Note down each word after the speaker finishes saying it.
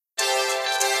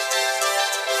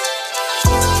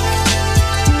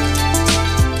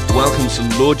welcome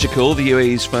to Logical, the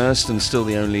UAE's first and still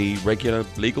the only regular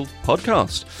legal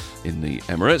podcast in the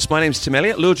Emirates. My name's Tim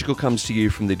Elliott. Logical comes to you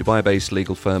from the Dubai-based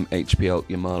legal firm HPL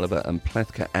Yamalova and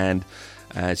Plethka, and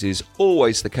as is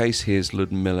always the case, here's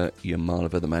Ludmila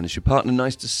Yamalova, the managing partner.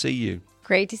 Nice to see you.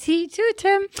 Great to see you too,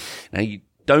 Tim. Now, you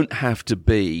don't have to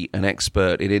be an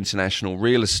expert in international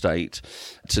real estate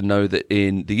to know that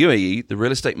in the UAE, the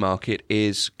real estate market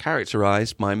is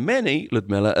characterized by many,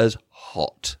 Ludmila, as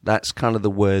hot. That's kind of the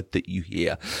word that you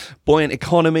hear. Buoyant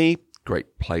economy,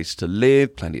 great place to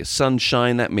live, plenty of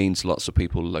sunshine. That means lots of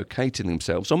people locating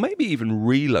themselves or maybe even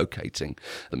relocating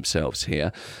themselves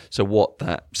here. So what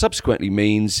that subsequently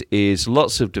means is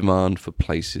lots of demand for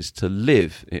places to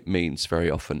live. It means very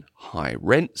often high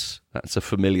rents. That's a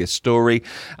familiar story.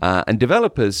 And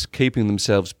developers keeping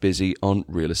themselves busy on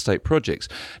real estate projects.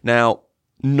 Now,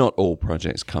 not all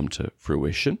projects come to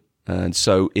fruition. And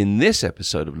so in this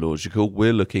episode of Logical,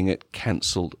 we're looking at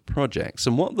cancelled projects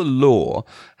and what the law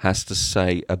has to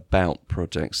say about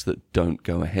projects that don't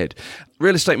go ahead.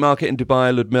 Real estate market in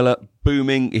Dubai, Ludmila,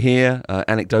 booming here.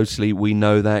 Anecdotally, we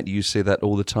know that. You see that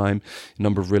all the time. A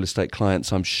number of real estate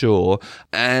clients, I'm sure.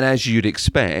 And as you'd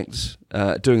expect,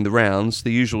 doing the rounds,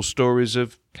 the usual stories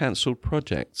of cancelled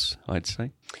projects, I'd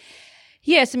say.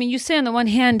 Yes, I mean, you say on the one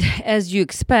hand, as you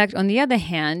expect. On the other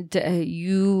hand,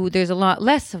 there's a lot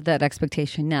less of that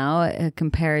expectation now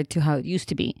compared to how it used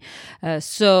to be.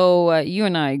 So you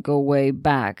and I go way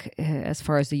back as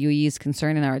far as the UAE is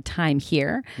concerned in our time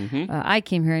here. Mm-hmm. I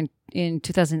came here in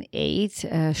 2008,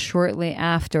 shortly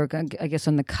after, I guess,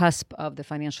 on the cusp of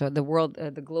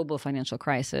the global financial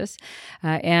crisis,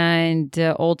 and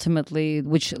ultimately,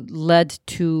 which led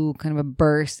to kind of a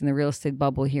burst in the real estate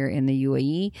bubble here in the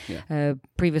UAE. Yeah.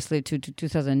 Previously to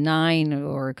 2009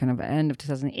 or kind of end of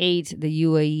 2008, the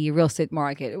UAE real estate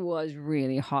market was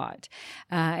really hot,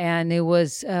 and it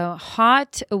was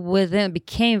hot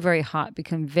became very hot,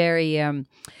 became very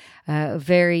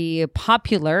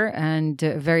popular and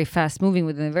very fast moving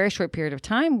within a very short period of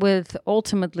time, with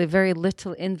ultimately very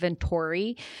little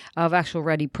inventory of actual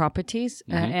ready properties.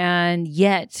 Mm-hmm. And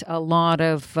yet a lot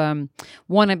of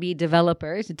wannabe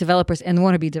developers and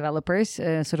wannabe developers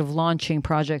sort of launching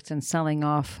projects and selling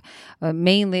off,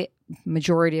 mainly.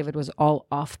 Majority of it was all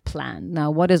off plan.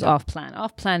 Now, what is off plan?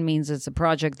 Off plan means it's a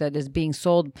project that is being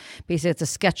sold. Basically, it's a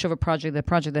sketch of a project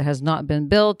that has not been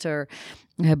built,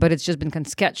 but it's just been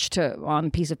sketched on a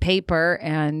piece of paper,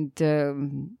 and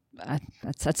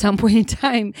at some point in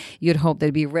time, you'd hope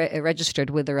they'd be registered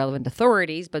with the relevant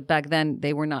authorities. But back then,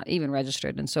 they were not even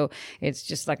registered, and so it's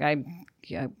just like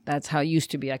that's how it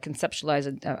used to be. I conceptualize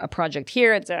a project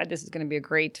here and say, this is going to be a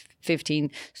great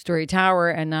 15-story tower.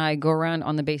 And I go around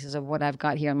on the basis of what I've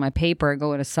got here on my paper,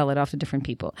 go and sell it off to different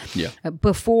people. Yeah.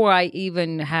 Before I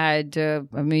even had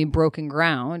broken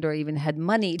ground or even had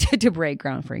money to break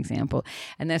ground, for example.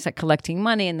 And then I start collecting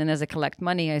money. And then as I collect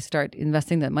money, I start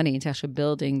investing that money into actually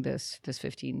building this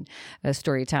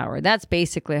 15-story tower. That's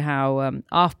basically how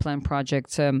off-plan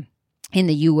projects in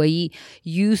the UAE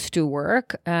used to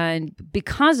work. And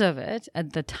because of it,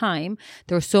 at the time,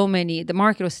 there were so many, the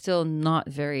market was still not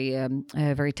very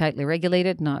tightly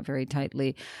regulated, not very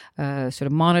tightly sort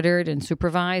of monitored and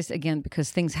supervised. Again,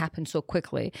 because things happened so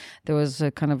quickly. There was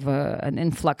a kind of an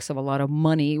influx of a lot of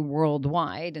money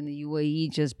worldwide, and the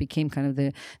UAE just became kind of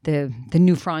the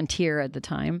new frontier at the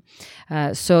time.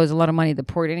 So there's a lot of money that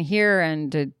poured in here,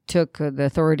 and it took the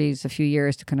authorities a few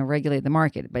years to kind of regulate the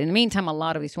market. But in the meantime, a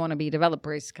lot of these wannabe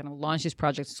developers kind of launched these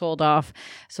projects, sold off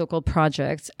so-called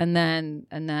projects, and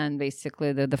then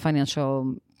basically the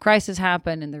financial crisis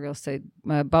happened, and the real estate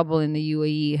bubble in the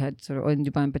UAE had sort of, or in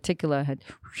Dubai in particular, had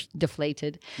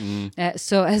deflated.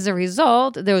 So as a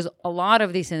result, there was a lot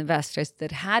of these investors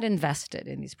that had invested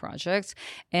in these projects,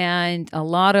 and a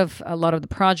lot of the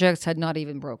projects had not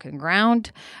even broken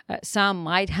ground. Some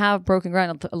might have broken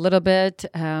ground a little bit,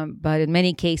 but in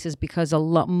many cases, because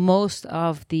most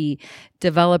of the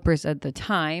developers at the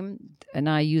time, and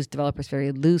I use developers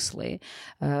very loosely,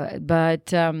 but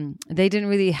they didn't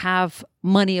really have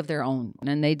money of their own,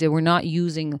 and they were not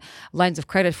using lines of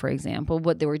credit, for example.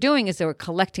 What they were doing is they were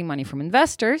collecting money from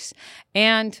investors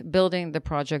and building the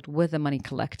project with the money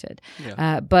collected.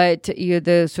 Yeah. But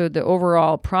the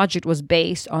overall project was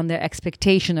based on their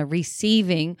expectation of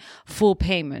receiving full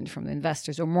payment from the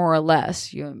investors, or more or less,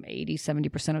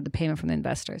 80-70% of the payment from the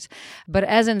investors. But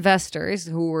as investors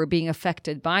who were being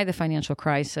affected by the financial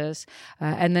crisis,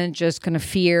 and then just kind of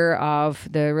fear of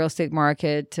the real estate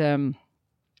market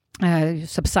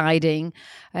subsiding,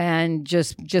 and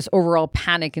just overall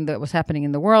panic in what was happening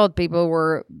in the world, people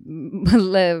were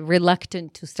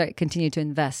reluctant to continue to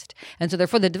invest, and so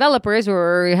therefore the developers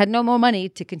had no more money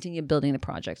to continue building the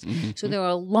projects. Mm-hmm. So there were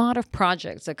a lot of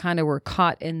projects that kind of were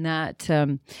caught in that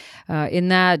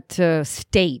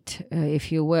state,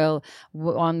 if you will,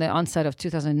 on the onset of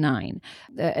 2009,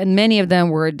 and many of them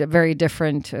were at very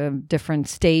different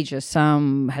stages.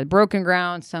 Some had broken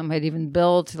ground, some had even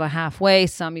built halfway,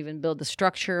 some even built the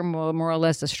structure, more or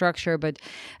less the structure, but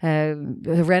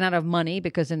ran out of money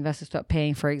because investors stopped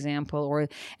paying, for example,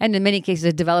 and in many cases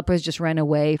the developers just ran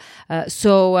away.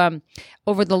 So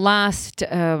over the last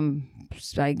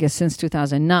I guess since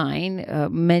 2009,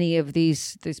 many of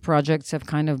these projects have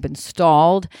kind of been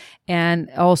stalled, and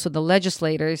also the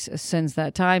legislators since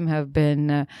that time have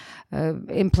been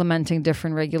implementing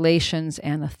different regulations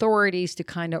and authorities to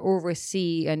kind of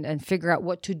oversee and figure out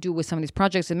what to do with some of these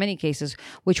projects, in many cases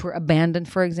which were abandoned,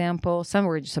 for example. Some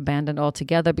were just abandoned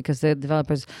altogether because the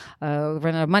developers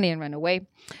ran out of money and ran away.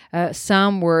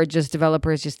 Some were just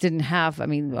developers just didn't have, a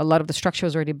lot of the structure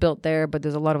was already built there, but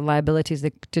there's a lot of liabilities.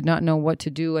 They did not know what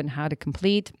to do and how to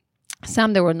complete.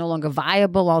 Some that were no longer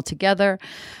viable altogether,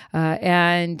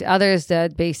 and others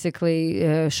that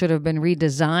basically should have been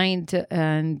redesigned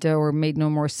and or made no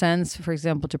more sense, for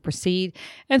example, to proceed,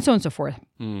 and so on and so forth.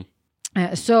 Mm.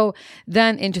 So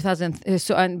then in 2000,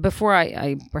 and before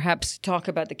I perhaps talk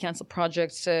about the Cancel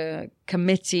Projects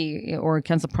Committee or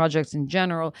Cancel Projects in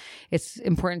general, it's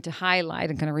important to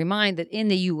highlight and kind of remind that in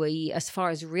the UAE, as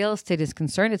far as real estate is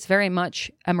concerned, it's very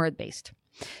much Emirate-based.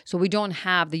 So we don't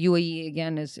have, the UAE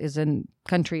again is a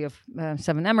country of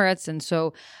 7 emirates, and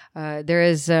so there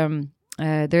is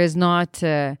not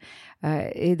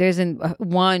there isn't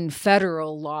one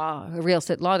federal law, a real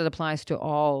estate law that applies to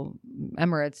all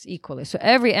emirates equally. So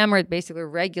every emirate basically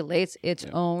regulates its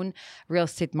own real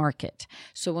estate market.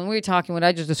 So when we were talking, what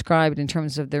I just described in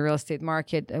terms of the real estate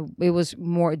market, it was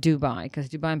more Dubai, because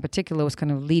Dubai in particular was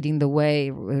kind of leading the way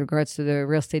with regards to the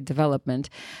real estate development.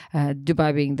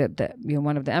 Dubai being the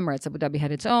one of the emirates. Abu Dhabi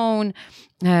had its own,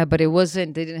 but it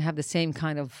wasn't. They didn't have the same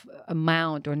kind of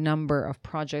amount or number of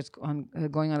projects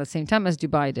going on at the same time as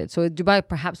Dubai did. So Dubai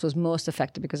perhaps was most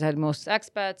affected because it had most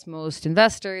expats, most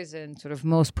investors, and sort of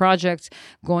most projects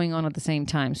going on at the same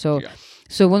time.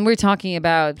 So when we're talking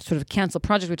about sort of cancel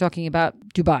projects, we're talking about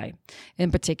Dubai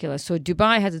in particular. So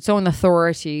Dubai has its own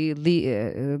authority,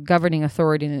 governing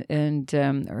authority and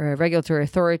regulatory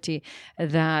authority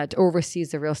that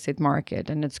oversees the real estate market.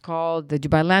 And it's called the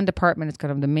Dubai Land Department. It's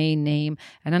kind of the main name.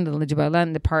 And under the Dubai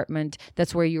Land Department,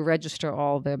 that's where you register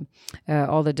all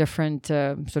the different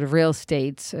sort of real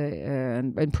estates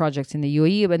and projects in the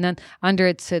UAE. And then under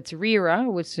it sits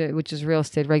RERA, which is Real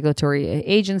Estate Regulatory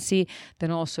Agency. Then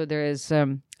also there is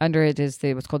under it is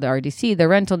what's called the RDC, the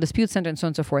Rental Dispute Center, and so on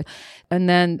and so forth. And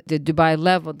then the Dubai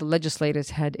level, the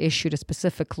legislators had issued a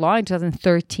specific law in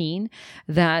 2013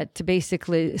 that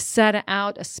basically set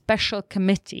out a special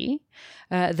committee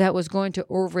that was going to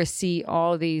oversee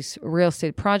all these real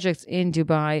estate projects in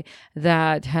Dubai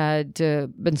that had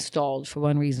been stalled for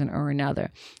one reason or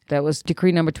another. That was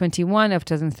Decree number 21 of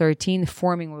 2013,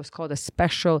 forming what was called a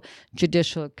special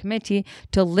judicial committee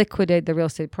to liquidate the real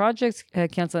estate projects,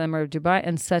 cancel the Emirate of Dubai,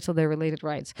 and settle their related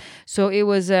rights. So it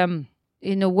was, in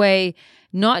a way,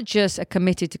 not just a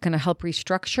committee to kind of help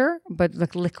restructure, but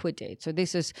like liquidate. So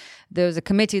there was a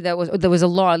committee there was a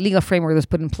law, a legal framework that was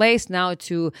put in place now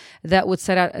that would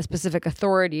set out a specific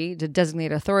authority, the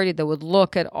designated authority that would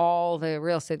look at all the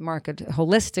real estate market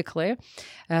holistically,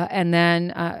 and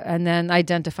then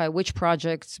identify which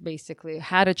projects basically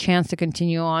had a chance to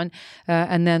continue on,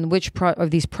 and then which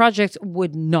of these projects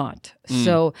would not.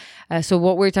 So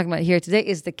what we're talking about here today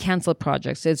is the cancel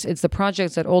projects. It's the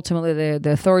projects that ultimately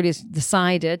the authorities decided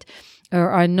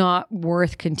are not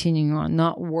worth continuing on,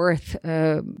 not worth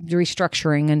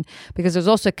restructuring. And because there's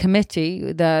also a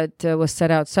committee that was set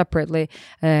out separately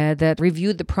that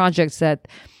reviewed the projects that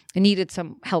needed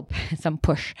some help, some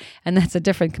push. And that's a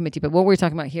different committee. But what we're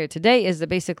talking about here today is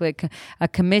basically a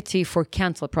committee for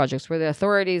cancel projects, where the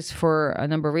authorities, for a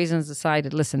number of reasons,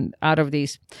 decided, listen, out of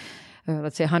these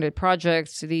let's say 100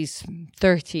 projects, these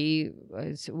 30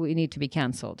 we need to be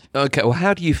cancelled. Okay, well,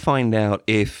 how do you find out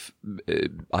if,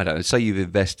 I don't know, say you've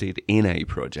invested in a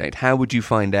project, how would you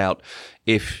find out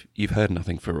if you've heard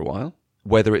nothing for a while,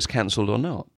 whether it's cancelled or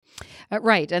not?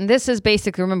 Right. And this is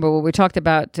basically, remember what we talked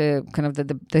about, kind of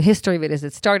the history of it is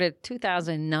it started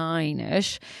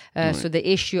 2009-ish. So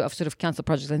the issue of sort of council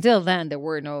projects, until then, there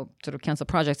were no sort of council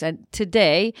projects. And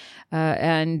today,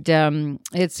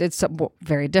 it's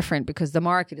very different because the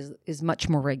market is much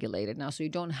more regulated now. So you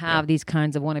don't have these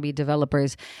kinds of wannabe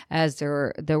developers as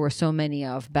there were so many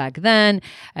of back then.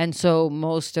 And so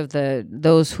most of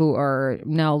those who are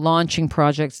now launching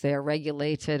projects, they are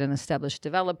regulated and established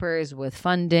developers with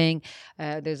funding.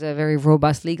 There's a very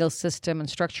robust legal system and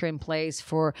structure in place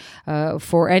for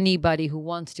anybody who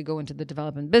wants to go into the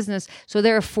development business. So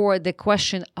therefore, the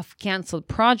question of canceled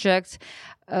projects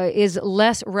is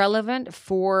less relevant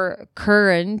for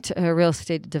current real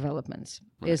estate developments.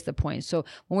 Is the point. So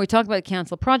when we talk about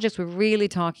canceled projects, we're really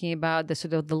talking about the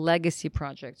sort of the legacy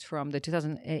projects from the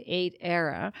 2008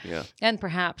 era, and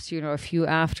perhaps a few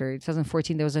after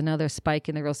 2014. There was another spike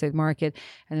in the real estate market,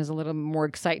 and there's a little more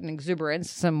excitement and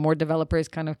exuberance. Some more developers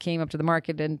kind of came up to the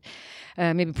market and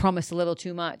maybe promised a little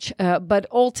too much. But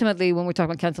ultimately, when we talk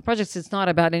about canceled projects, it's not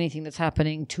about anything that's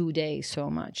happening today so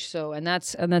much. So and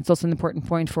that's also an important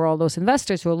point for all those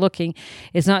investors who are looking.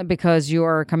 It's not because you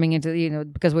are coming into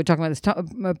because we're talking about this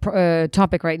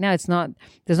topic right now. Does not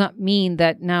mean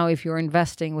that now if you're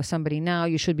investing with somebody now,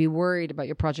 you should be worried about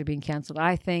your project being canceled.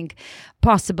 I think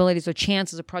possibilities or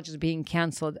chances of projects being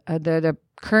canceled that are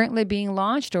currently being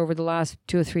launched over the last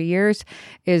 2 or 3 years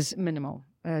is minimal.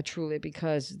 Truly,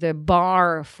 because the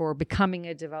bar for becoming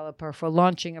a developer, for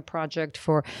launching a project,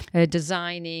 for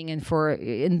designing and for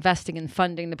investing and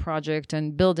funding the project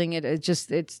and building it,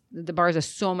 the bars are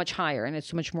so much higher, and it's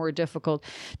so much more difficult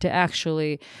to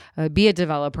actually be a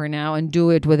developer now and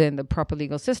do it within the proper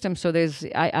legal system. So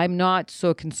I'm not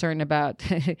so concerned about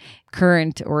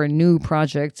current or new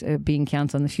projects being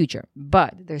canceled in the future,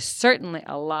 but there's certainly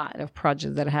a lot of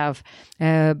projects that have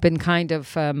been kind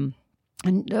of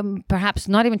and perhaps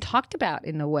not even talked about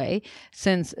in a way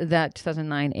since that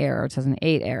 2009 era or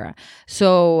 2008 era.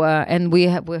 So, and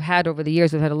we've had over the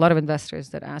years, we've had a lot of investors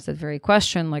that asked that very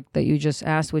question, like that you just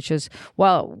asked, which is,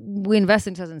 well, we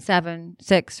invested in 2007,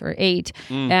 6 or 8,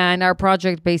 and our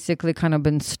project basically kind of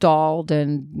been stalled,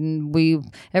 and we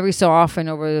every so often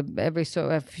over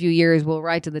a few years we'll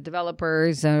write to the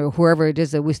developers or whoever it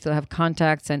is that we still have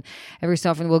contacts, and every so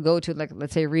often we'll go to, like,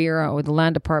 let's say RERA or the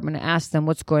land department and ask them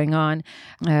what's going on.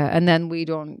 And then we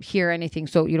don't hear anything.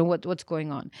 So, what's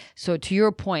going on? So to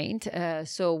your point,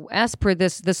 so as per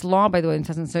this law, by the way, in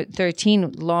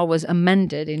 2013, law was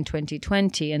amended in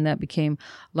 2020, and that became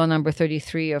law number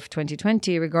 33 of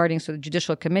 2020 regarding the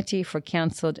Judicial Committee for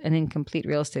Cancelled and Incomplete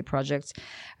Real Estate Projects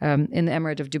in the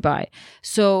Emirate of Dubai.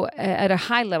 So at a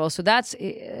high level, so that's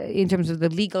in terms of the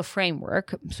legal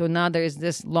framework. So now there is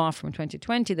this law from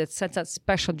 2020 that sets out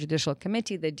special judicial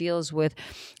committee that deals with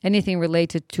anything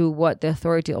related to what the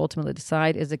authority ultimately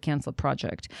decide is a canceled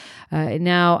project.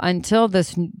 Now, until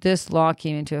this law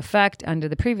came into effect, under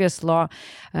the previous law,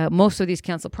 most of these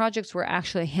canceled projects were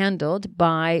actually handled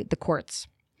by the courts.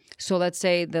 So let's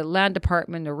say the land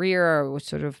department or RERA, or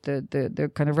sort of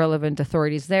the kind of relevant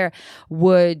authorities there,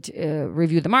 would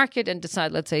review the market and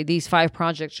decide, let's say, these 5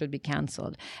 projects should be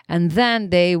canceled. And then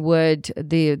they would,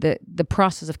 the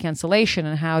process of cancellation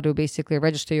and how to basically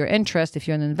register your interest if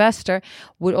you're an investor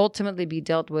would ultimately be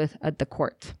dealt with at the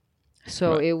court.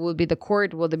 So It will be the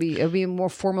court, it'll be a more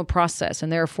formal process,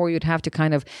 and therefore you'd have to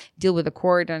kind of deal with the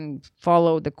court and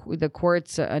follow the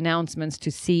court's announcements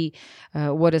to see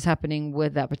what is happening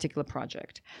with that particular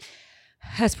project.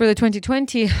 As per the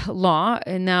 2020 law,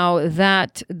 and now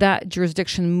that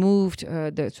jurisdiction moved,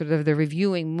 the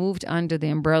reviewing moved under the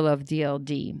umbrella of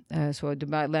DLD, so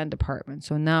Dubai Land Department.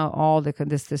 So now all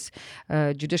this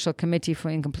Judicial Committee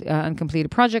for Uncompleted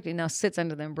Project, it now sits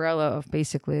under the umbrella of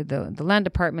basically the Land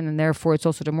Department, and therefore it's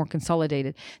also more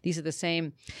consolidated. These are the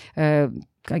same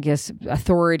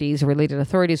authorities, related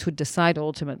authorities, who decide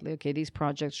ultimately, okay, these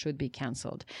projects should be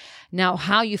canceled. Now,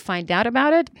 how you find out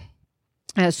about it?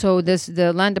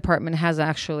 The land department has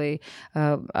actually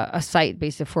a site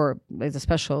basically there's a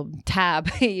special tab,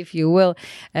 if you will,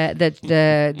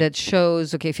 that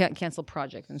shows, okay, if you cancel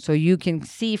project, and so you can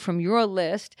see from your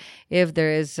list if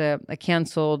there is a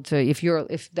canceled,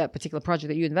 if that particular project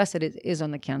that you invested is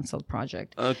on the canceled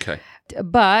project. Okay,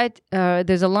 but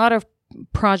there's a lot of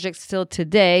projects still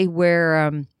today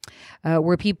where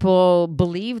people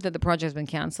believe that the project has been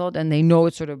canceled, and they know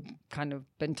it's sort of kind of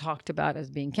been talked about as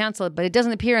being canceled, but it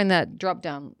doesn't appear in that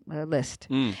drop-down list.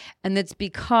 And it's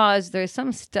because there's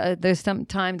some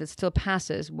time that still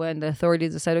passes when the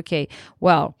authorities decide, okay,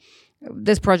 well,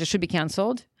 this project should be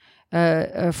canceled.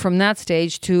 From that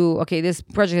stage to, okay, this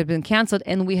project has been canceled,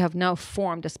 and we have now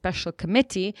formed a special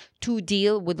committee to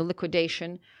deal with the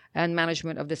liquidation and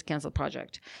management of this canceled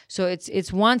project. So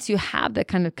it's once you have that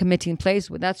kind of committee in place,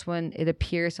 that's when it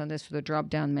appears on this drop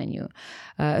down menu.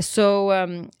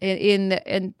 In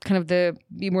kind of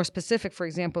be more specific, for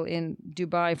example, in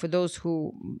Dubai, for those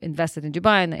who invested in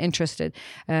Dubai and are interested,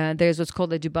 there's what's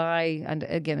called the Dubai, and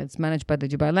again, it's managed by the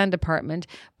Dubai Land Department,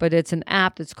 but it's an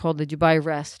app that's called the Dubai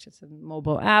Rest. It's a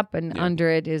mobile app, and under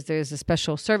it there's a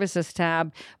special services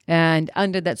tab, and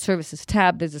under that services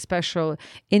tab, there's a special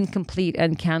incomplete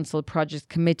and canceled project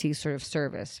committee sort of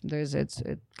service.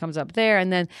 It comes up there,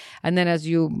 and then as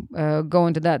you go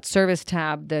into that service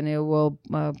tab, then it will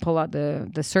pull out the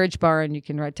search bar, and you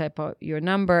can type out your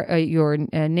number, your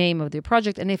name of the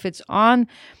project, and if it's on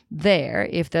there,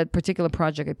 if that particular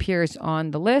project appears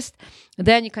on the list,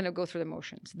 then you kind of go through the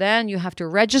motions. Then you have to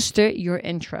register your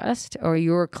interest or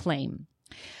your claim.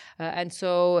 And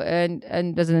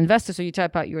as an investor, so you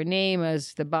type out your name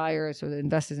as the buyer, so the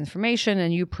investor's information,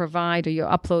 and you provide or you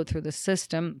upload through the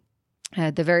system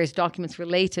the various documents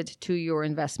related to your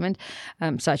investment,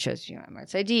 such as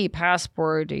Emirates ID,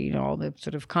 passport, all the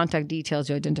sort of contact details,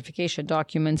 your identification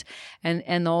documents,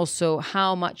 and also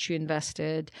how much you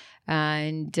invested,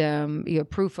 and your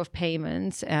proof of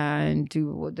payments, and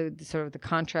the sort of the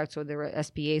contracts or the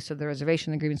SPA, so the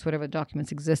reservation agreements, whatever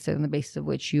documents existed on the basis of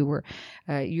which you were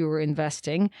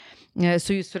investing.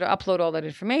 So you sort of upload all that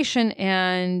information,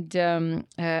 and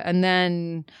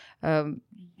then.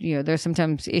 There's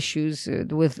sometimes issues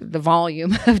with the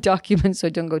volume of documents, so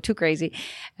don't go too crazy.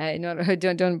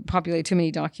 Don't populate too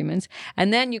many documents.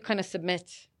 And then you kind of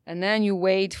submit, and then you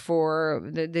wait for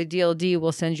the DLD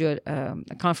will send you a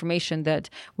confirmation that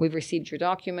we've received your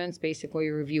documents, basically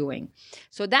you're reviewing.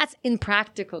 So that's in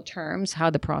practical terms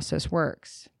how the process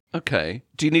works. Okay.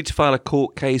 Do you need to file a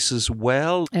court case as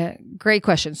well? Great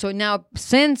question. So now,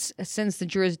 since the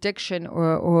jurisdiction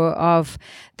the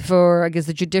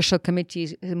judicial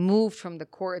committees moved from the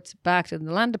courts back to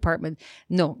the land department,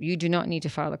 no, you do not need to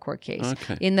file a court case.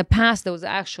 Okay. In the past, there was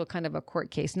actual kind of a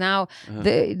court case. Now,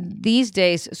 these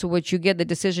days, so what you get, the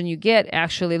decision you get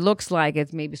actually looks like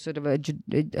it's maybe sort of a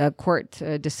court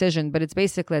decision, but it's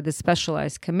basically the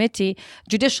specialized committee,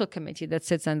 judicial committee that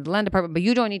sits under the land department, but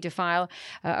you don't need to file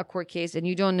a court case, and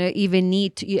you don't even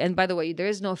need to. And by the way, there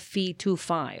is no fee to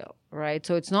file, right?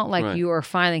 So it's not like you are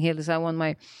filing, hey, listen, I want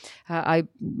my a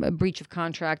breach of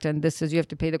contract, and this is you have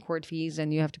to pay the court fees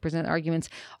and you have to present arguments.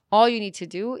 All you need to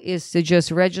do is to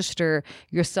just register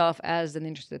yourself as an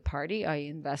interested party, i.e.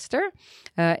 investor,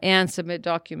 and submit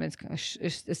documents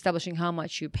establishing how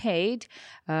much you paid,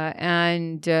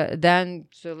 and then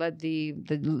so let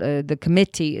the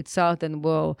committee itself then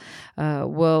will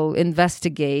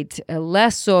investigate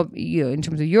less so in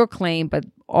terms of your claim, but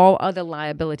all other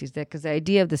liabilities there, because the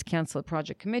idea of this canceled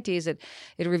project committee is that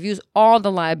it reviews all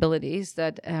the liabilities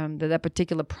that that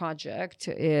particular project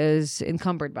is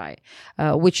encumbered by,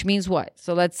 which means what?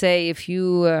 So let's say if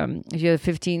you have a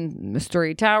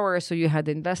 15-story tower, so you had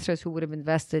the investors who would have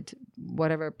invested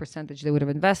whatever percentage they would have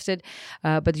invested,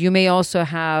 but you may also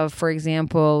have, for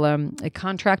example,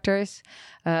 contractors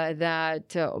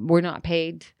that were not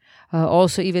paid.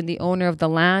 Also, even the owner of the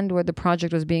land where the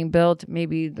project was being built,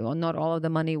 maybe not all of the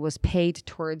money was paid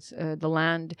towards the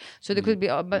land. So there could be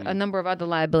a number of other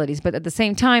liabilities. But at the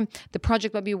same time, the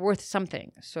project might be worth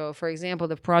something. So, for example,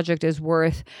 the project is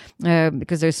worth,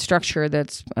 because there's structure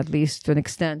that's, at least to an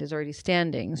extent, is already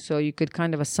standing. So you could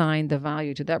kind of assign the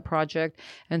value to that project.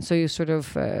 And so you sort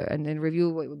of, and then review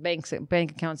what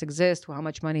bank accounts exist, how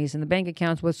much money is in the bank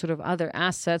accounts, what sort of other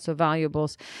assets or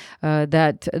valuables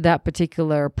that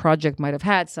particular project might have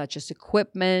had, such as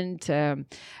equipment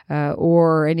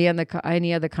or any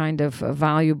other kind of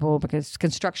valuable, because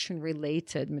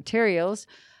construction-related materials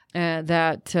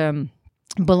that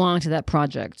belong to that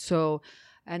project. So,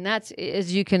 and that's,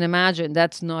 as you can imagine,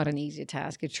 that's not an easy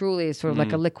task. It truly is sort of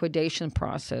like a liquidation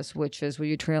process, which is where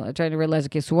you're trying to realize,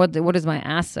 okay, so what is my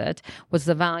asset? What's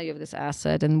the value of this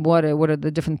asset? And what are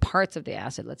the different parts of the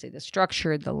asset? Let's say the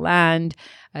structure, the land,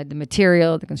 the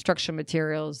material, the construction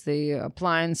materials, the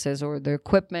appliances or the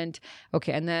equipment.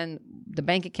 Okay, and then the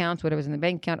bank accounts, whatever's in the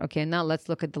bank account. Okay, now let's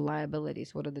look at the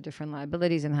liabilities. What are the different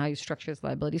liabilities and how you structure this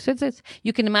liability? So it's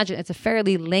you can imagine it's a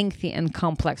fairly lengthy and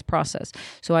complex process.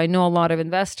 So I know a lot of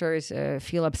investors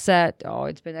feel upset. Oh,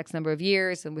 it's been X number of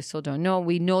years and we still don't know.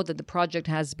 We know that the project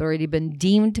has already been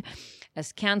deemed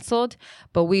as canceled,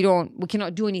 but we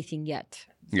cannot do anything yet.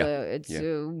 Why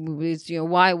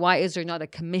is there not a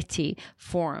committee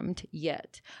formed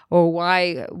yet, or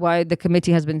why the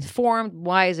committee has been formed?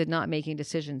 Why is it not making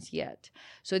decisions yet?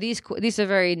 So these are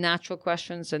very natural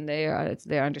questions, and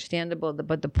they're understandable.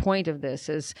 But the point of this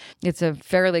is it's a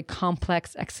fairly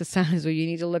complex exercise where you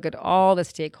need to look at all the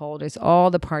stakeholders,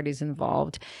 all the parties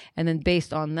involved, and then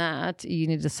based on that, you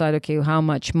need to decide, okay, how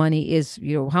much money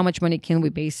can we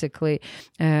basically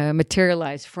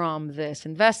materialize from this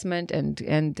investment,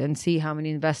 and see how many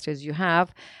investors you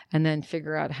have, and then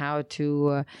figure out how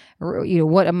to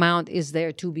what amount is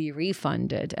there to be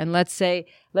refunded. And let's say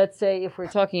if we're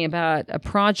talking about a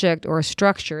project or a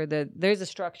structure, that there's a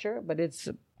structure, but it's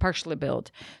partially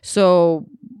built. So,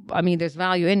 I mean, there's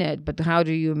value in it, but how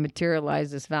do you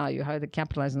materialize this value? How do you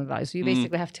capitalize on the value? So you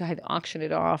basically have to either auction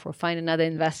it off or find another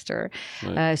investor.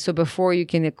 Right. So before you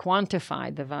can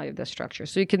quantify the value of the structure.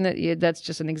 So that's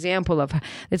just an example of,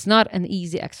 it's not an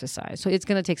easy exercise. So it's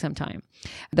going to take some time.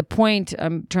 The point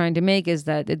I'm trying to make is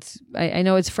that I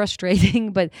know it's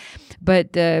frustrating, but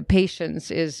patience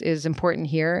is important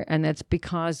here. And that's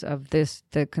because of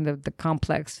the kind of the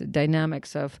complex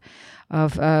dynamics of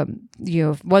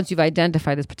once you've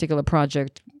identified this particular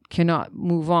project, cannot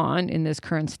move on in this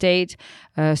current state.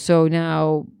 So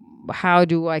now, how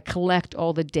do I collect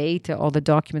all the data, all the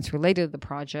documents related to the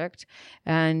project,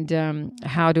 and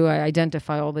how do I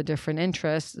identify all the different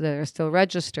interests that are still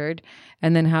registered,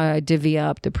 and then how I divvy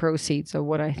up the proceeds of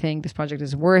what I think this project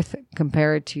is worth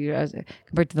compared to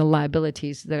the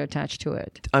liabilities that are attached to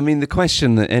it. I mean, the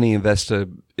question that any investor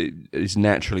is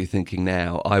naturally thinking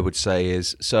now, I would say,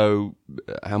 is, so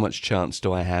how much chance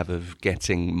do I have of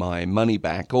getting my money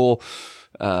back? Or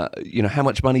how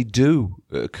much money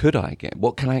could I get?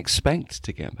 What can I expect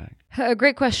to get back?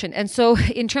 Great question. And so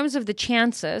in terms of the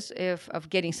chances of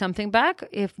getting something back,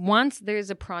 if once there's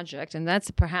a project, and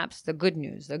that's perhaps the good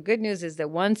news. The good news is that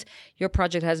once your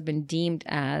project has been deemed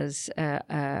as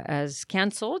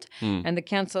canceled, and the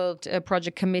canceled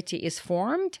project committee is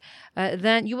formed,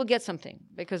 then you will get something.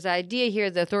 Because the idea here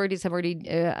is the authorities have already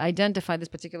identified this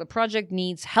particular project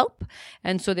needs help.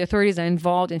 And so the authorities are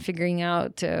involved in figuring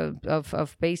out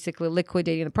of basically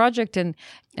liquidating the project and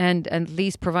at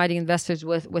least providing investors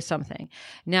with something.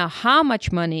 Now, how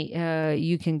much money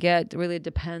you can get really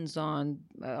depends on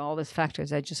all these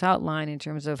factors I just outlined in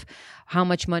terms of how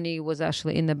much money was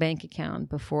actually in the bank account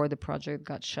before the project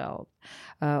got shelved,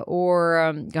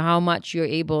 or how much you're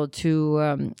able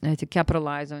to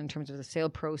capitalize on in terms of the sale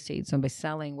proceeds, and by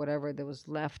selling whatever that was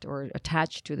left or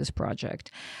attached to this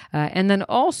project. And then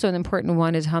also an important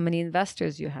one is how many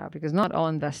investors you have, because not all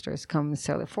investors come and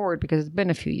sell it forward, because it's been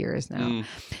a few years now.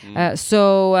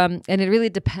 And it really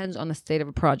depends on the state of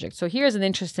a project. So here's an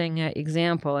interesting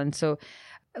example. And so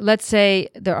let's say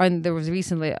there was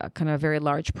recently a kind of very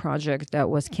large project that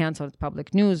was canceled.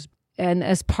 Public news. And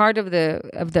as part of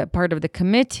the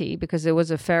committee, because it was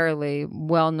a fairly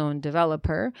well-known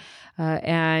developer,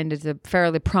 and it's a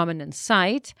fairly prominent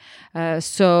site, and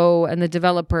the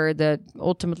developer that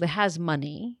ultimately has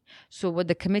money. So what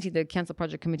the cancel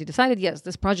project committee decided, yes,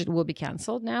 this project will be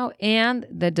canceled now, and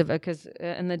the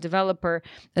developer,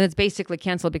 and it's basically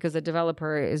canceled because the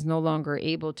developer is no longer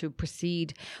able to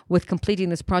proceed with completing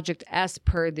this project as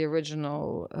per the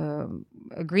original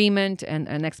agreement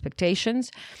and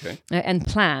expectations. Okay. And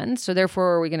plans. So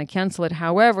therefore, we're going to cancel it.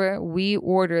 However, we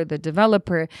order the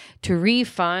developer to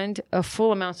refund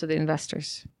full amounts to the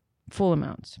investors. Full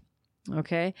amounts.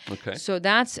 Okay. So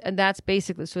that's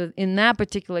basically, so in that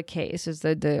particular case is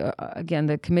that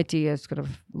the committee has sort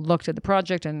of looked at the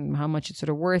project and how much it's sort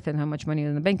of worth and how much money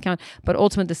in the bank account, but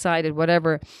ultimately decided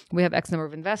whatever, we have X number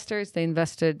of investors, they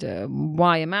invested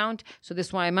Y amount, so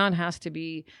this Y amount has to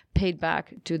be paid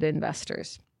back to the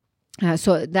investors.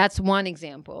 So that's one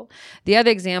example. The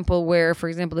other example where, for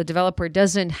example, the developer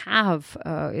doesn't have,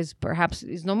 is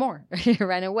no more,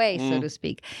 ran away, so to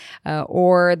speak.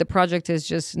 Or the project is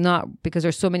just not, because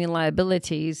there's so many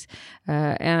liabilities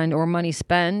or money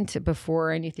spent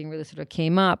before anything really sort of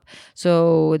came up.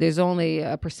 So there's only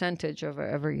a percentage of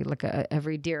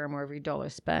every dirham or every dollar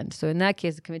spent. So in that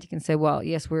case, the committee can say, well,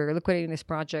 yes, we're liquidating this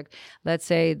project. Let's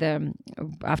say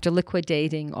after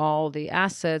liquidating all the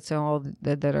assets and all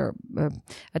that are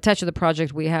attached to the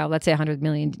project, we have, let's say, 100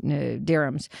 million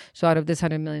dirhams. So out of this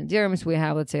 100 million dirhams, we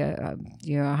have, let's say,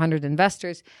 100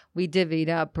 investors. We divvied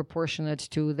up proportionate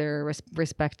to their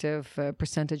respective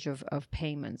percentage of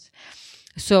payments.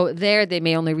 So there, they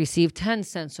may only receive 10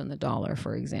 cents on the dollar,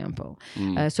 for example.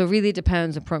 So it really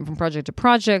depends from project to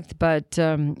project. But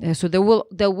so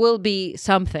there will be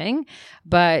something,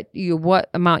 but what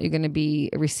amount you're going to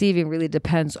be receiving really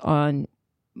depends on,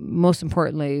 most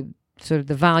importantly, sort of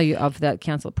the value of that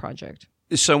canceled project.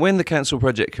 So when the Council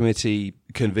Project Committee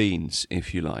convenes,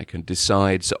 if you like, and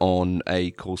decides on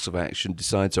a course of action,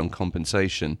 decides on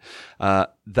compensation,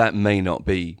 that may not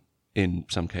be, in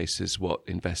some cases, what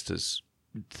investors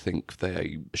think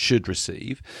they should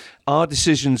receive. Are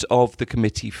decisions of the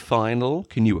committee final?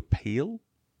 Can you appeal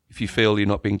if you feel you're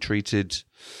not being treated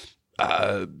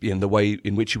in the way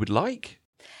in which you would like?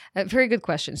 Very good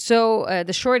question. So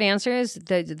the short answer is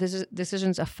that the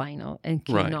decisions are final and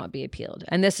cannot be appealed.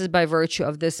 And this is by virtue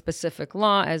of this specific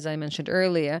law, as I mentioned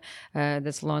earlier,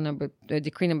 this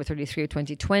decree number 33 of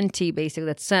 2020, basically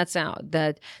that sets out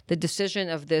that the decision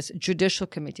of this judicial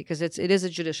committee, because it is a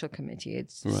judicial committee,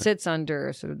 it sits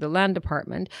under sort of the land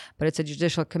department, but it's a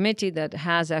judicial committee that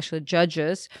has actually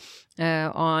judges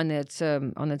on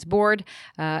its board,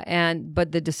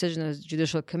 but the decision of the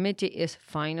judicial committee is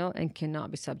final and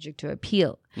cannot be subject to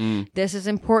appeal. This is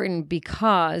important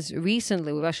because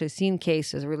recently we've actually seen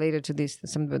cases related to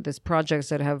some of these projects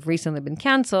that have recently been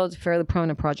canceled, fairly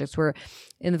prominent projects where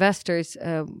investors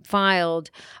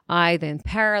filed either in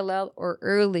parallel or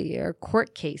earlier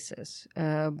court cases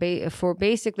for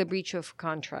basically breach of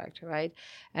contract, right?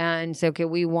 And say, okay,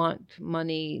 we want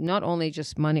money, not only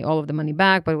just money, all of the money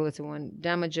back, but we want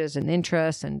damages and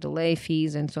interest and delay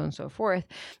fees and so on and so forth.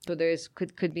 So there's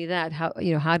could be that. How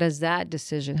is that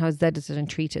decision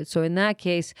treated? So in that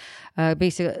case,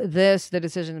 basically the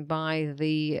decision by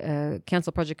the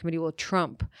Council Project Committee will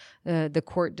trump the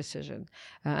court decision,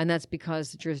 and that's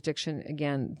because the jurisdiction,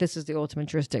 again, this is the ultimate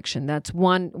jurisdiction. That's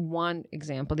one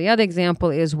example. The other example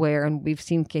is where, and we've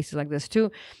seen cases like this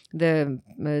too, the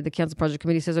Council Project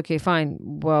Committee says, okay, fine,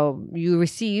 well, you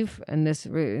receive, and this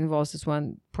involves this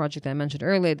one project I mentioned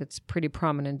earlier that's pretty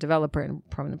prominent developer and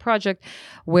prominent project,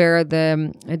 where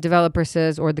the developer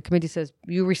says, or the committee says,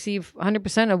 you receive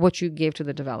 100% of what you gave to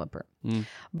the developer.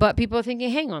 But people are thinking,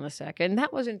 hang on a second,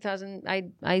 that was in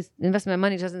I invested my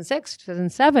money in 2006,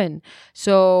 2007,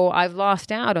 so I've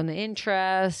lost out on the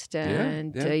interest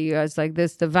and it's like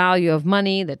this, the value of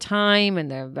money, the time,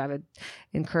 and the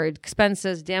incurred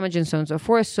expenses, damage, and so on and so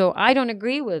forth. So I don't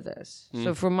agree with this.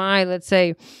 So for my, let's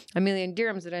say, 1 million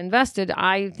dirhams that I invested,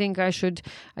 I think I should,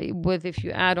 if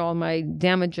you add all my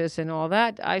damages and all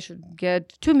that, I should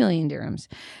get 2 million dirhams.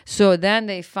 So then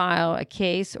they file a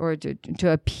case or to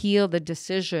appeal the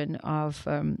decision of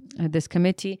this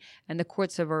committee, and the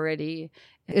courts have already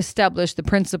established the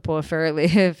principle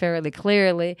fairly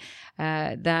clearly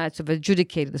that sort of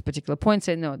adjudicated this particular point,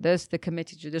 saying no, the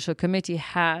judicial committee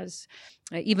has,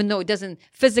 even though it doesn't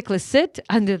physically sit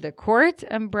under the court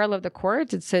umbrella of the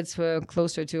court, it sits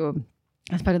closer to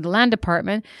as part of the land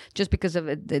department. Just because of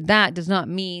it, that does not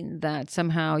mean that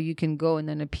somehow you can go and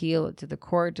then appeal it to the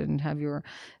court and have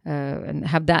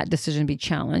have that decision be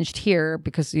challenged here,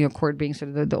 because court being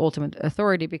sort of the ultimate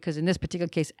authority. Because in this particular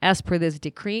case, as per this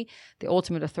decree, the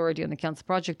ultimate authority on the council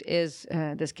project is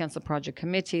this council project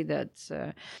committee. That's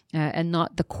and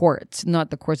not the courts,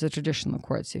 the traditional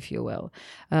courts, if you will.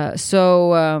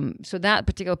 So that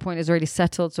particular point is already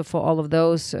settled. So for all of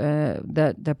those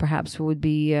that perhaps would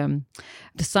be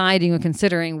deciding or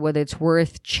considering whether it's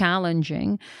worth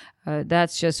challenging,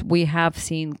 that's just, we have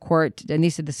seen court, and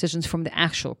these are decisions from the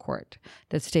actual court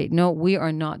that state, no, we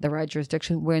are not the right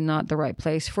jurisdiction, we're not the right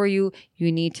place for you,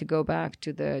 you need to go back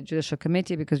to the judicial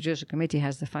committee, because the judicial committee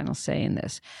has the final say in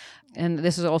this. And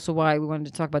this is also why we wanted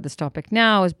to talk about this topic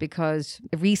now, is because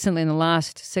recently, in the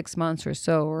last 6 months or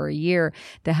so, or a year,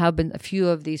 there have been a few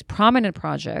of these prominent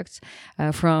projects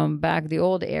from back the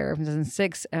old era, from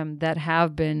 2006, that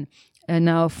have been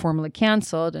now formally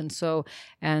canceled, and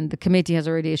the committee has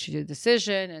already issued a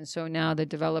decision, and so now the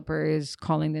developer is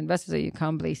calling the investors that you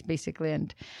come basically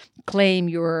and claim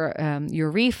your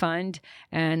refund,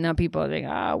 and now people are saying,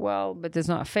 but it's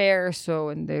not fair. So,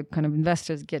 and the kind of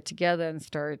investors get together and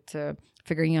start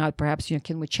figuring out perhaps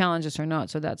can we challenge this or not.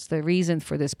 So that's the reason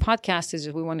for this podcast, is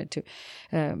we wanted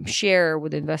to share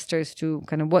with investors to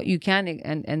kind of what you can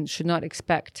and should not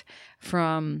expect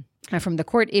from the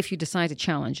court if you decide to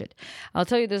challenge it. I'll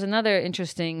tell you, there's another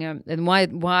interesting, and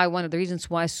why one of the reasons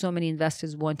why so many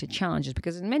investors want to challenge it,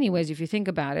 because in many ways, if you think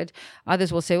about it,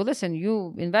 others will say, well, listen,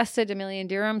 you invested 1 million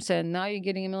dirhams and now you're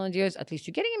getting 1 million dirhams. At least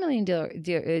you're getting 1 million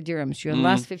dirhams. In the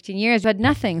last 15 years, you had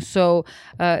nothing. So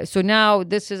now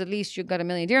this is, at least you got 1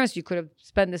 million dirhams. You could have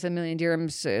spent this 1 million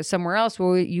dirhams somewhere else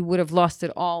where you would have lost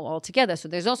it all altogether. So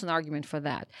there's also an argument for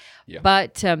that. Yeah.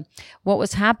 But what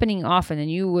was happening often,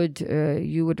 and you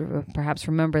would perhaps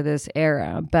remember this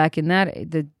era back in that,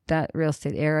 the that real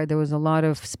estate era, there was a lot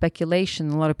of speculation,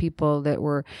 a lot of people that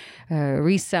were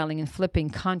reselling and flipping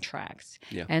contracts.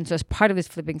 Yeah. And so as part of this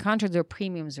flipping contract, there were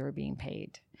premiums that were being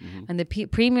paid. And the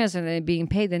premiums that are being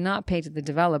paid, they're not paid to the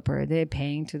developer, they're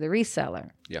paying to the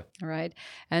reseller. Yeah. Right.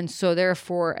 And so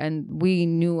therefore, and we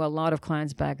knew a lot of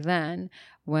clients back then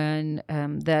when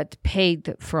that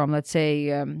paid from, let's say,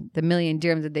 the million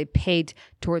dirhams that they paid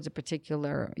towards a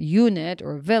particular unit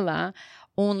or villa,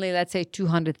 only, let's say,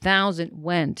 200,000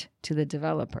 went to the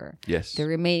developer. Yes. The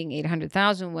remaining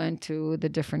 800,000 went to the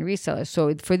different resellers.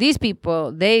 So for these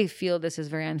people, they feel this is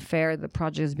very unfair. The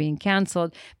project is being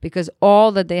canceled because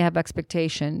all that they have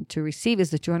expectation to receive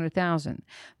is the 200,000.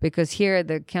 Because here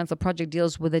the cancel project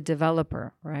deals with the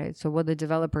developer, right? So what the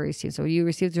developer receives. So you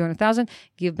receive 200,000,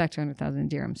 give back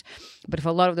 200,000 dirhams. But if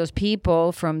a lot of those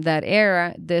people from that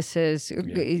era, this is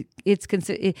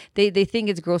they think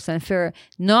it's gross unfair,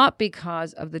 not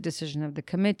because of the decision of the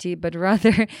committee, but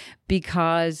rather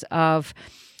because of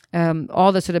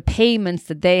all the sort of payments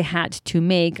that they had to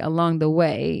make along the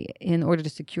way in order to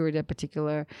secure that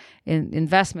particular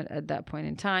investment at that point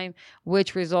in time,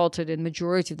 which resulted in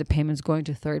majority of the payments going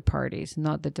to third parties,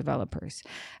 not the developers.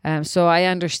 So I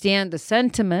understand the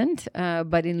sentiment,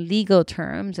 but in legal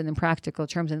terms and in practical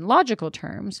terms and logical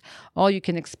terms, all you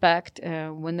can expect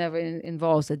whenever it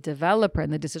involves a developer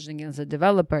and the decision against the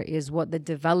developer is what the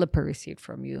developer received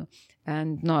from you,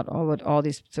 and not all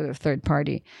these sort of third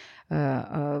party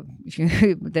that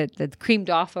creamed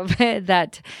off of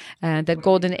that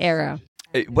golden era.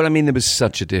 Well, I mean, there was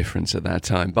such a difference at that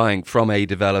time. Buying from a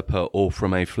developer or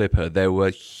from a flipper, there were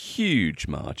huge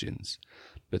margins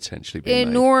potentially being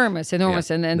enormous. Yeah,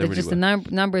 And really just the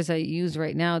numbers I use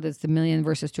right now, that's the million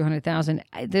versus 200,000.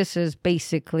 This is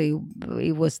basically,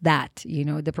 it was that,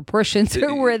 the proportions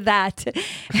were that,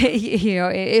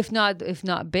 if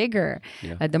not bigger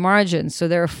at the margins. So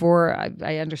therefore,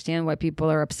 I understand why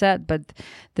people are upset, but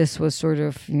this was sort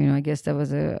of, I guess that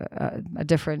was a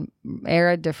different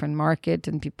era, different market,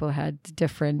 and people had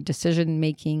different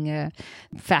decision-making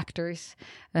factors.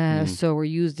 So we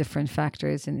use different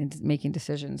factors in making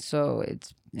decisions. So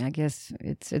I guess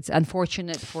it's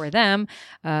unfortunate for them.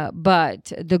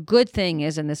 But the good thing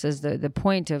is, and this is the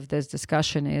point of this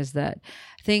discussion, is that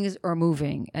things are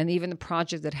moving. And even the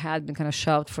projects that had been kind of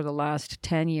shelved for the last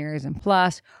 10 years and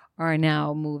plus are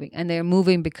now moving. And they're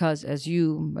moving because, as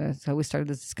how we started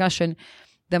this discussion,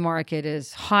 the market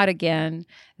is hot again.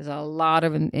 There's a lot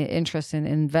of interest in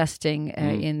investing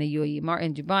in the UAE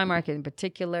in Dubai market in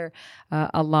particular.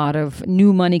 A lot of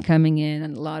new money coming in,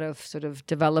 and a lot of sort of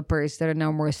developers that are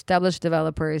now more established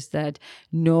developers that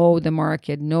know the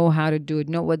market, know how to do it,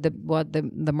 know what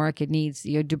the market needs.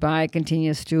 Dubai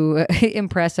continues to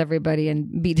impress everybody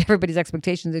and beat everybody's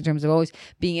expectations in terms of always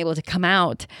being able to come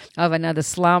out of another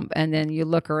slump. And then you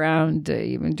look around,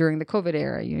 even during the COVID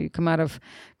era, you come out of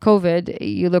COVID,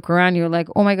 you look around, you're like,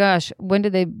 oh my gosh, when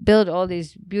did they build all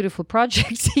these beautiful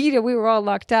projects? We were all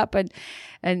locked up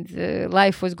and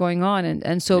life was going on.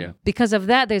 And so because of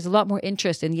that, there's a lot more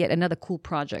interest in yet another cool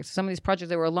project. Some of these projects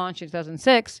that were launched in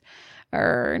 2006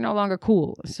 are no longer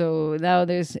cool. So now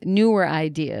there's newer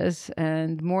ideas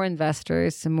and more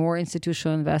investors, more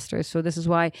institutional investors. So this is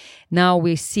why now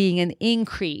we're seeing an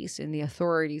increase in the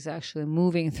authorities actually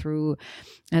moving through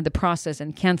the process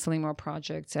and canceling more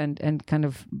projects and kind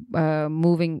of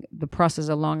moving the process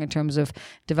along in terms of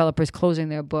developers closing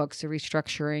their books,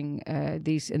 restructuring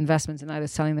these investments and either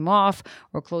selling them off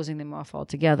or closing them off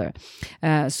altogether.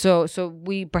 So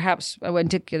we perhaps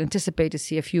anticipate to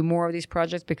see a few more of these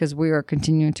projects because we are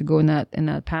continuing to go in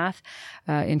that path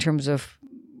in terms of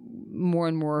more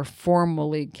and more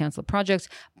formally canceled projects.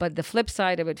 But the flip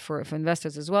side of it for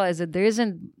investors as well is that there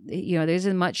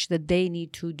isn't much that they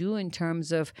need to do in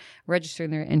terms of registering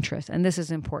their interest. And this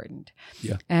is important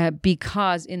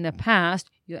because in the past,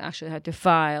 you actually had to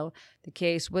file the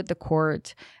case with the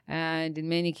court. And in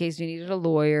many cases, you needed a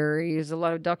lawyer. There's a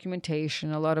lot of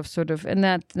documentation, a lot of and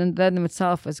that in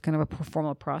itself is kind of a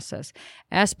formal process.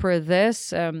 As per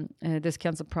this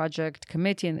Council Project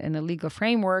Committee and the legal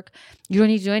framework, you don't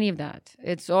need to do any of that.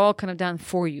 It's all kind of done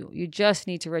for you. You just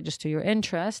need to register your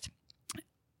interest.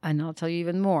 And I'll tell you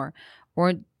even more,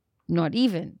 or not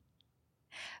even.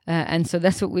 And so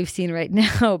that's what we've seen right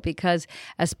now, because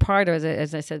as part of,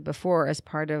 as I said before, as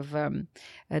part of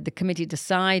the committee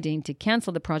deciding to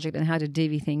cancel the project and how to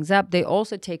divvy things up, they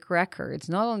also take records,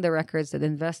 not only the records that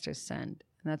investors send,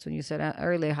 And that's when you said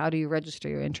earlier, how do you register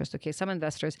your interest? Okay, some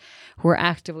investors who are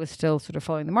actively still sort of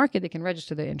following the market, they can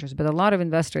register their interest. But a lot of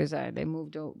investors, they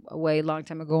moved away a long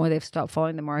time ago and they've stopped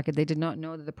following the market. They did not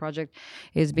know that the project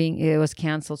it was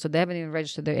canceled. So they haven't even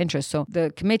registered their interest. So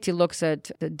the committee looks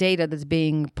at the data that's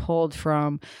being pulled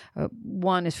from,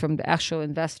 one is from the actual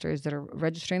investors that are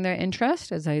registering their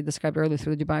interest, as I described earlier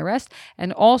through the Dubai Rest,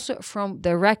 and also from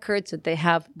the records that they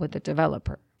have with the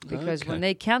developer. Because when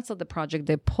they canceled the project,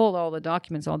 they pulled all the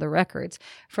documents, all the records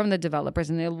from the developers,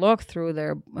 and they look through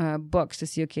their books to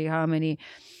see, okay, how many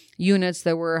units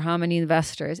there were, how many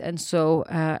investors. And so,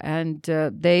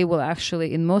 they will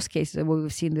actually, in most cases,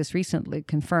 we've seen this recently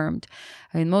confirmed,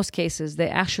 in most cases, they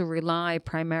actually rely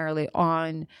primarily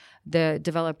on the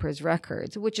developer's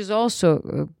records, which is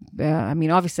also,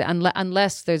 obviously,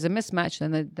 unless there's a mismatch,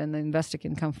 then the investor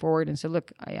can come forward and say,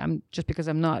 look, I'm just because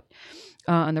I'm not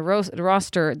on the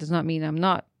roster does not mean I'm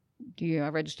not a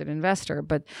registered investor.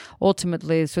 But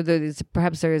ultimately, so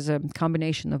perhaps there is a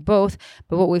combination of both.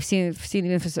 But what we've seen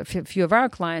even for a few of our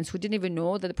clients who didn't even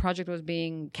know that the project was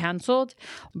being canceled,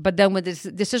 but then when this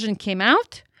decision came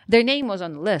out, their name was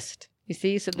on the list. You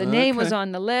see, so the name was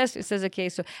on the list. It says, okay,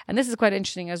 so, and this is quite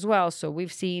interesting as well. So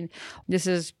we've seen, this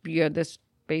is this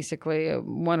basically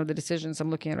one of the decisions I'm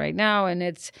looking at right now. And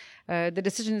it's, the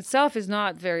decision itself is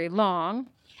not very long.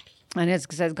 And it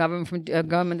says government of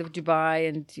Dubai,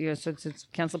 and so it's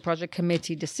council project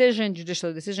committee decision,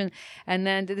 judicial decision, and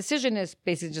then the decision is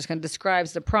basically just kind of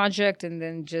describes the project, and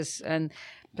then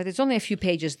but it's only a few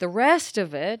pages. The rest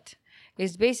of it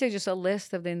is basically just a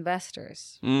list of the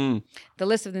investors. The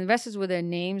list of the investors with their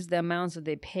names, the amounts that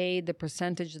they paid, the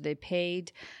percentage that they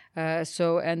paid,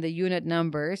 and the unit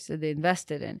numbers that they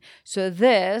invested in. So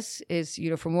this is,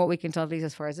 from what we can tell, at least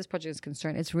as far as this project is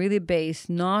concerned, it's really based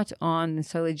not on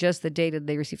necessarily just the data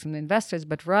they receive from the investors,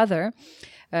 but rather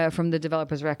from the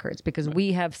developer's records, because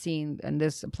we have seen, and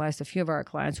this applies to a few of our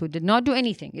clients who did not do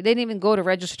anything. They didn't even go to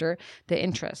register the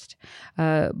interest,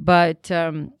 but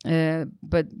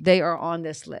they are on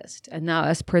this list. And now,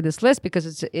 as per this list,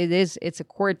 because it's a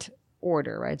court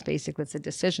order, right? It's a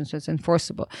decision, so it's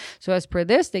enforceable. So as per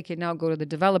this, they can now go to the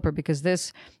developer, because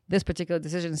this particular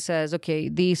decision says, okay,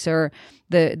 these are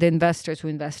the investors who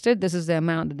invested. This is the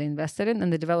amount that they invested in,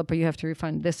 and the developer, you have to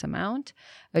refund this amount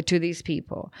to these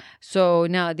people. So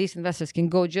now these investors can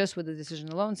go just with the decision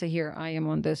alone, say, here, I am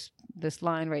on this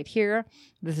line right here.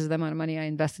 This is the amount of money I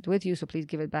invested with you, so please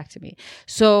give it back to me.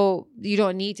 So you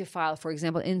don't need to file, for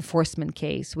example, enforcement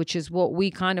case, which is what we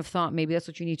kind of thought maybe that's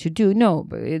what you need to do. No,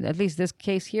 but at least this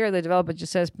case here, the developer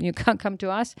just says, you can't come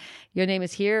to us. Your name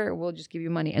is here. We'll just give you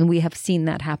money. And we have seen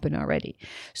that happen already.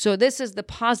 So this is the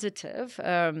positive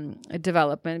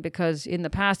development, because in the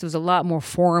past it was a lot more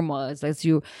formal. As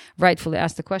you rightfully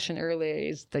asked the question earlier,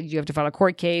 is that you have to file a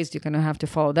court case. You're going to have to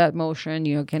follow that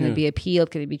motion. Can it be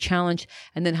appealed? Can it be challenged?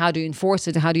 And then how do you enforce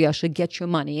it? How do you actually get your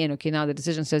money in? Okay, now the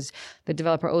decision says the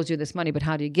developer owes you this money, but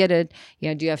how do you get it?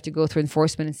 Do you have to go through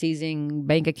enforcement and seizing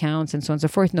bank accounts and so on and so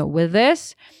forth? No, with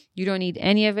this, you don't need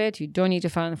any of it. You don't need to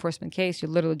file an enforcement case.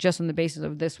 You're literally just on the basis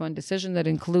of this one decision that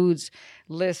includes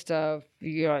list of,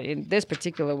 in this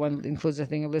particular one, includes, I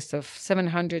think, a list of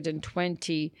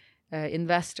 720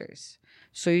 investors.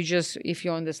 So you just, if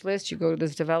you're on this list, you go to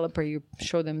this developer, you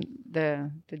show them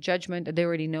the judgment that they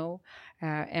already know.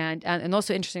 And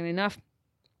also, interestingly enough,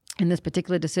 in this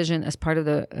particular decision, as part of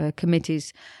the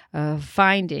committee's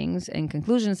findings and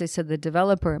conclusions, they said the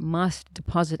developer must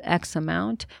deposit X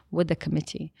amount with the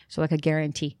committee, so like a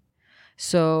guarantee.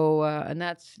 So, and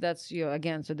that's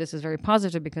again, so this is very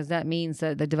positive, because that means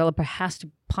that the developer has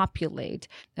to populate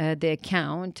the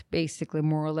account, basically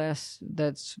more or less,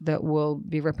 that will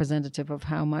be representative of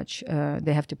how much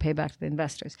they have to pay back to the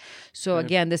investors. So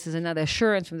again, this is another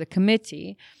assurance from the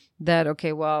committee that,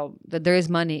 okay, well, that there is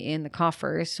money in the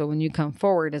coffers. So when you come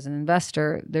forward as an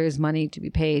investor, there is money to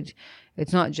be paid.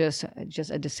 It's not just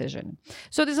a decision.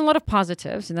 So there's a lot of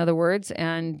positives, in other words,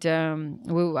 and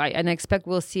I expect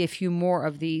we'll see a few more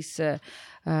of these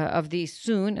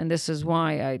soon. And this is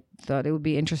why I thought it would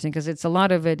be interesting, because it's a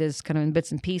lot of it is kind of in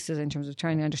bits and pieces in terms of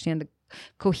trying to understand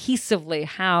cohesively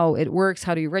how it works.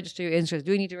 How do you register your interest?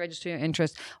 Do you need to register your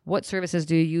interest? What services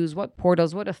do you use? What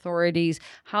portals? What authorities?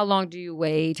 How long do you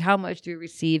wait? How much do you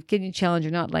receive? Can you challenge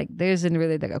or not? There isn't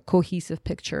really a cohesive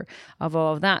picture of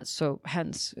all of that. So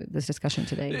hence this discussion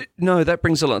today. No, that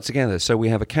brings a lot together. So we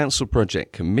have a council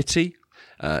project committee.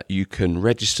 You can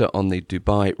register on the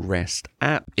Dubai Rest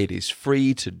app. It is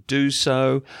free to do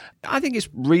so. I think it's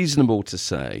reasonable to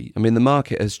say, the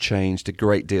market has changed a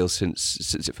great deal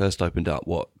since it first opened up,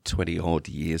 20 odd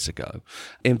years ago.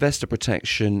 Investor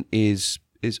protection is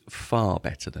far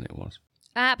better than it was.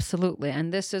 Absolutely.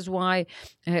 And this is why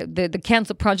the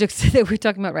cancelled projects that we're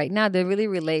talking about right now, they really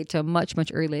relate to a much,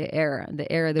 much earlier era. The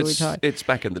era that we're talking. It's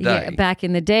back in the day. Yeah, back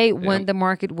in the day when the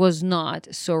market was not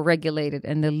so regulated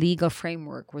and the legal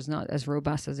framework was not as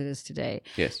robust as it is today.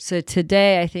 Yes. So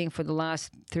today, I think for the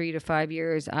last 3 to 5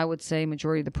 years, I would say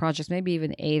majority of the projects, maybe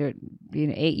even 8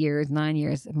 years, 9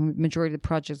 years, majority of the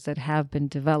projects that have been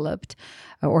developed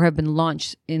or have been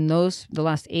launched in the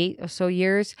last 8 or so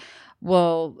years,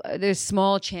 well, there's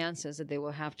small chances that they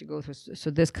will have to go through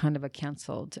this kind of a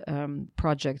canceled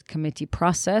project committee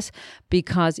process,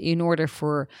 because in order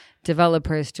for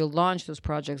developers to launch those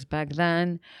projects back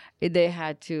then, they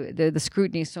had to, the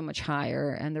scrutiny is so much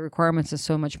higher and the requirements are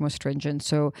so much more stringent.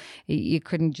 So you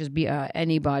couldn't just be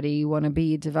anybody. You want to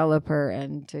be a developer,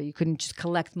 and you couldn't just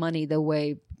collect money the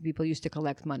way people used to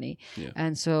collect money. Yeah.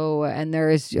 And so, and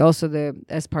there is also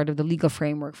as part of the legal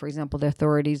framework, for example, the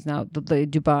authorities now, the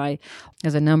Dubai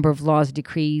has a number of laws,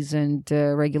 decrees, and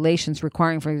regulations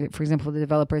requiring, for example, the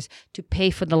developers to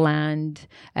pay for the land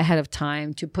ahead of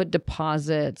time, to put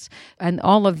deposits. And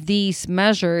all of these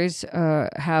measures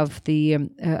have the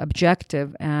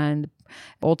objective and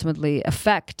ultimately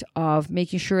effect of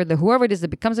making sure that whoever it is that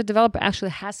becomes a developer actually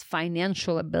has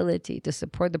financial ability to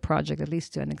support the project, at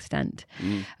least to an extent.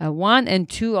 One, and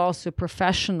two, also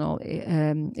professional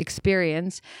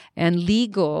experience and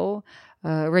legal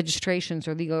registrations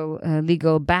or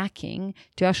legal backing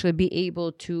to actually be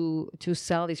able to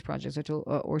sell these projects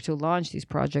or to launch these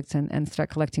projects and start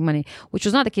collecting money, which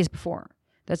was not the case before.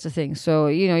 That's the thing. So,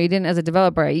 you didn't, as a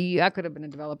developer, I could have been a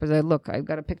developer. Say, look, I've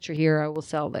got a picture here. I will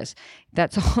sell this.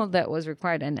 That's all that was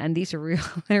required. And these are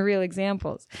real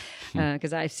examples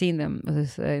because I've seen them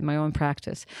in my own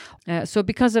practice. So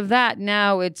because of that,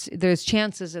 now there's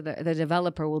chances that the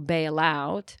developer will bail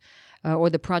out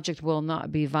or the project will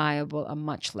not be viable,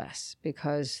 much less,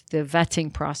 because the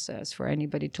vetting process for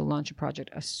anybody to launch a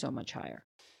project is so much higher.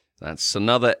 That's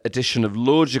another edition of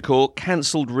Logical,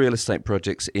 cancelled real estate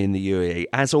projects in the UAE.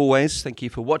 As always, thank you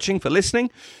for watching, for listening,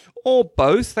 or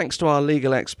both. Thanks to our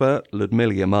legal expert,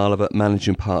 Ludmila Yamalova,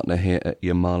 managing partner here at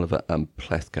Yamalova &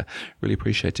 Plethka. Really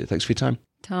appreciate it. Thanks for your time.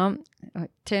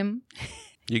 Tim.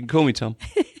 You can call me Tom.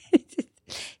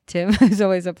 Tim, it's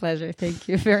always a pleasure. Thank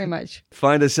you very much.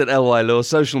 Find us at LY Law,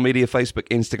 social media, Facebook,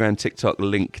 Instagram, TikTok,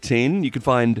 LinkedIn. You can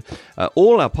find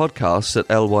all our podcasts at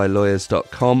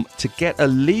lylawyers.com. To get a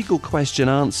legal question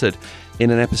answered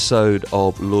in an episode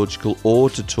of Logical, or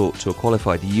to talk to a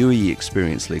qualified UAE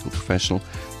experienced legal professional,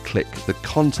 click the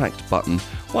contact button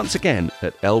once again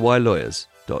at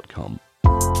lylawyers.com.